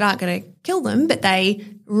diseases that aren't going to kill them, but they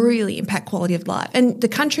really impact quality of life. And the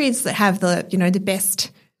countries that have the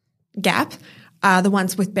best gap are the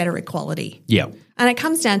ones with better equality. Yeah. And it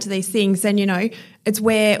comes down to these things, and it's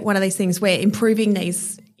one of these things where improving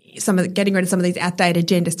getting rid of some of these outdated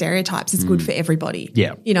gender stereotypes is good for everybody.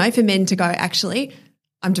 Yeah. For men to go, actually,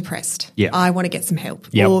 I'm depressed. Yeah. I want to get some help.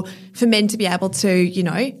 Yep. Or for men to be able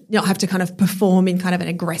to, not have to kind of perform in kind of an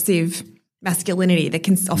aggressive masculinity that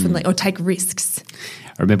can often or take risks.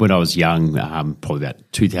 I remember when I was young, probably about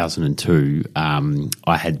 2002,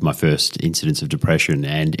 I had my first incidence of depression,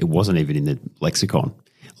 and it wasn't even in the lexicon.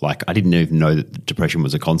 Like, I didn't even know that depression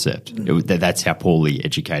was a concept. That's how poorly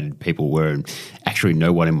educated people were. And actually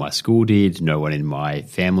no one in my school did, no one in my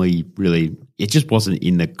family really. It just wasn't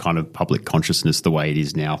in the kind of public consciousness the way it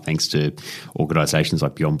is now, thanks to organisations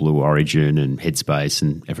like Beyond Blue Origin and Headspace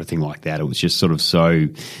and everything like that. It was just sort of so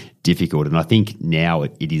difficult. And I think now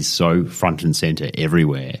it is so front and centre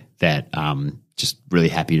everywhere that just really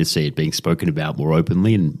happy to see it being spoken about more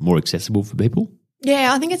openly and more accessible for people.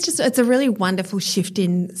 Yeah, I think it's a really wonderful shift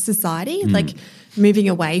in society. Like moving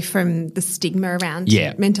away from the stigma around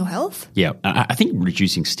mental health. Yeah, I think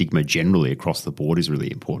reducing stigma generally across the board is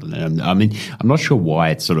really important. And I mean, I'm not sure why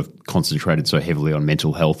it's sort of concentrated so heavily on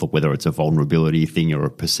mental health, or whether it's a vulnerability thing or a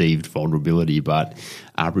perceived vulnerability, but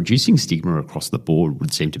reducing stigma across the board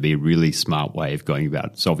would seem to be a really smart way of going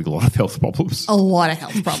about solving a lot of health problems. A lot of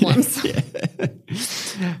health problems.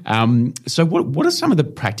 So what are some of the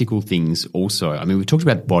practical things also? I mean, we've talked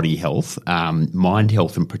about body health, mind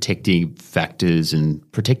health, and protective factors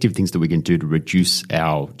and protective things that we can do to reduce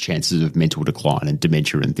our chances of mental decline and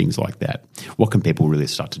dementia and things like that. What can people really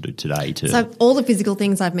start to do today? So all the physical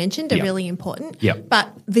things I've mentioned are really important. Yep.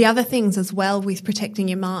 But the other things as well with protecting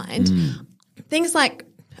your mind, things like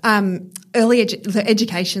early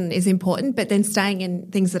education is important, but then staying in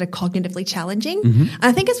things that are cognitively challenging. And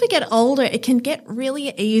I think as we get older, it can get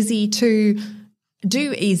really easy to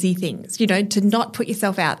do easy things, you know, to not put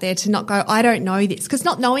yourself out there, to not go, I don't know this, because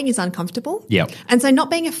not knowing is uncomfortable. Yep. And so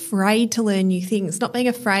not being afraid to learn new things, not being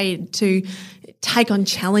afraid to take on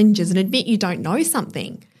challenges and admit you don't know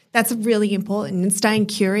something. That's really important, and staying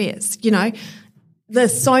curious, you know.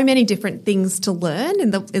 There's so many different things to learn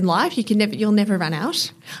in life. You'll never run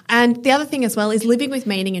out. And the other thing as well is living with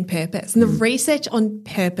meaning and purpose. And the research on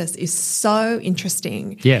purpose is so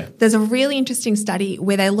interesting. Yeah. There's a really interesting study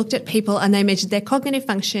where they looked at people and they measured their cognitive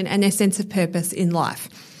function and their sense of purpose in life.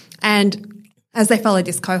 And as they followed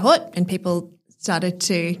this cohort, and people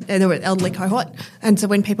there were an elderly cohort, and so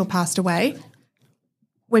when people passed away,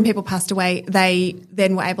 they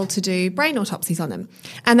then were able to do brain autopsies on them.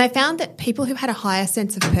 And they found that people who had a higher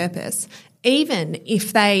sense of purpose, even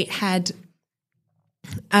if they had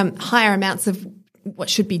higher amounts of what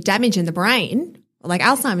should be damage in the brain, like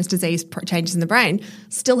Alzheimer's disease changes in the brain,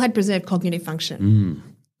 still had preserved cognitive function.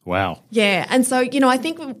 Wow. Yeah. And so, you know, I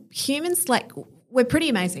think humans, we're pretty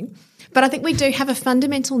amazing. But I think we do have a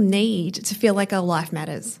fundamental need to feel like our life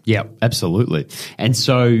matters. Yeah, absolutely. And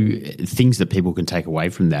so things that people can take away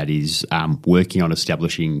from that is working on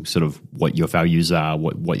establishing sort of what your values are,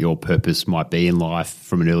 what your purpose might be in life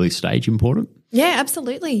from an early stage important. Yeah,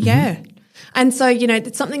 absolutely. Yeah. And so, you know,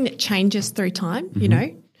 it's something that changes through time, you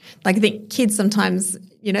know. Like I think kids sometimes,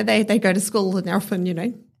 you know, they go to school and they're often, you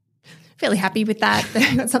know, fairly happy with that.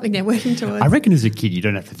 They've got something they're working towards. I reckon as a kid you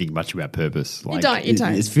don't have to think much about purpose. You don't.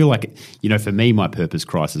 It feel like, you know, for me my purpose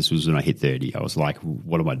crisis was when I hit 30. I was like,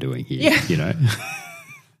 what am I doing here? Yeah. You know?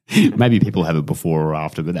 Maybe people have it before or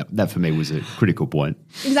after, but that for me was a critical point.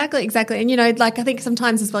 Exactly. And, you know, like I think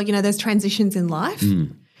sometimes as well, you know, there's transitions in life.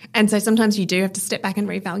 And so sometimes you do have to step back and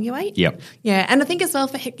reevaluate. Yep. Yeah. And I think as well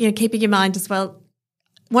for, you know, keeping your mind as well,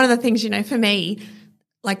 one of the things, you know, for me,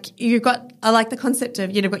 like I like the concept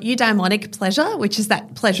of, you know, got eudaimonic pleasure, which is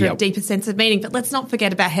that pleasure of deeper sense of meaning, but let's not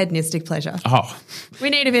forget about hedonistic pleasure. Oh.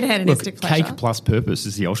 We need a bit of hedonistic pleasure. Cake plus purpose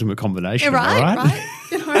is the ultimate combination, right?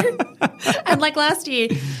 You know? And like last year,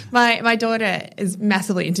 my daughter is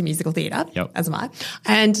massively into musical theatre, as am I.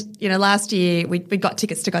 And, you know, last year we got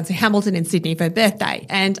tickets to go and see Hamilton in Sydney for her birthday.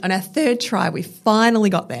 And on our third try, we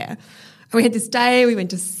finally got there. And we had this day, we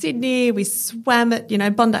went to Sydney, we swam at, you know,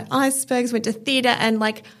 Bondi icebergs, went to theatre, and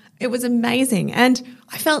like it was amazing. And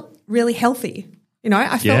I felt really healthy. You know,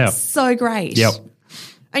 I felt so great. Yep.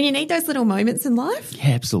 And you need those little moments in life.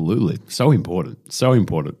 Yeah, absolutely. So important. So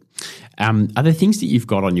important. Are there things that you've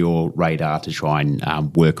got on your radar to try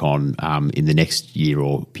and work on in the next year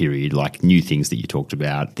or period, like new things that you talked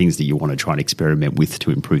about, things that you want to try and experiment with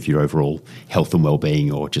to improve your overall health and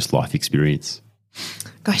well-being or just life experience?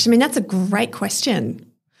 Gosh, I mean, that's a great question.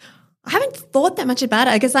 I haven't thought that much about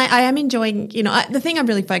it because I am enjoying, you know, the thing I'm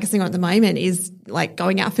really focusing on at the moment is like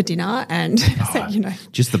going out for dinner and, you know,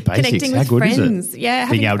 just the basics. Connecting How with good friends. is it?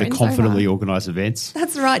 Yeah. Being able to confidently organise events.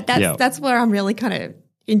 That's right. That's where I'm really kind of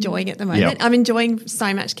enjoying at the moment. Yep. I'm enjoying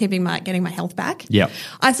so much getting my health back. Yeah.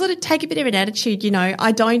 I sort of take a bit of an attitude, you know,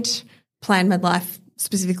 I don't plan my life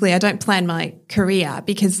specifically. I don't plan my career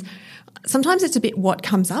because sometimes it's a bit what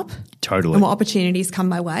comes up. Totally. And what opportunities come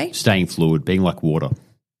my way. Staying fluid, being like water.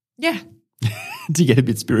 Yeah. To get a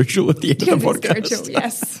bit spiritual at the end of the podcast. Spiritual,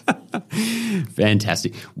 yes.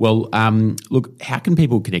 Fantastic. Well, look, how can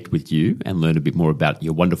people connect with you and learn a bit more about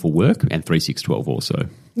your wonderful work and 3612 also?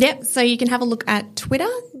 Yep. So you can have a look at Twitter.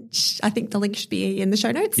 I think the link should be in the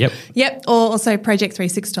show notes. Yep. Or also Project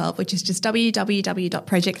 3612, which is just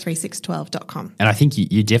www.project3612.com. And I think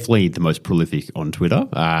you're definitely the most prolific on Twitter.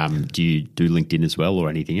 Do you do LinkedIn as well or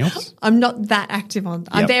anything else? I'm not that active on.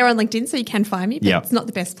 I'm there on LinkedIn, so you can find me, but it's not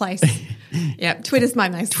the best place. Yeah, Twitter's my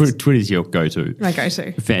most. Twitter's your go-to. My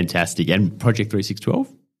go-to. Fantastic. And Project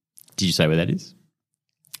 3612? Did you say where that is?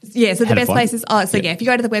 Yeah, so the best place is, if you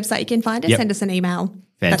go to the website, you can find us, send us an email.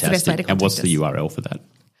 Fantastic. That's the best way to contact And what's us. the URL for that?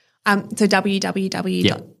 So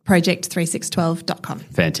www.project3612.com.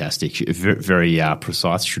 Fantastic. Very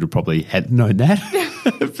precise. Should have probably known that.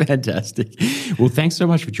 Fantastic. Well, thanks so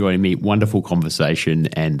much for joining me. Wonderful conversation.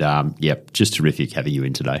 And just terrific having you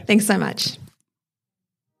in today. Thanks so much.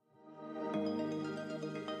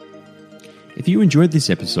 If you enjoyed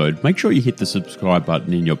this episode, make sure you hit the subscribe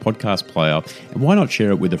button in your podcast player, and why not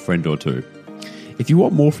share it with a friend or two? If you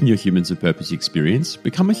want more from your Humans of Purpose experience,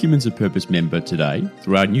 become a Humans of Purpose member today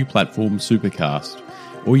through our new platform, Supercast.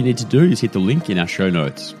 All you need to do is hit the link in our show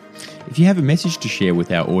notes. If you have a message to share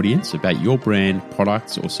with our audience about your brand,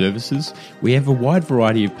 products or services, we have a wide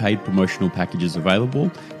variety of paid promotional packages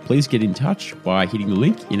available. Please get in touch by hitting the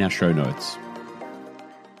link in our show notes.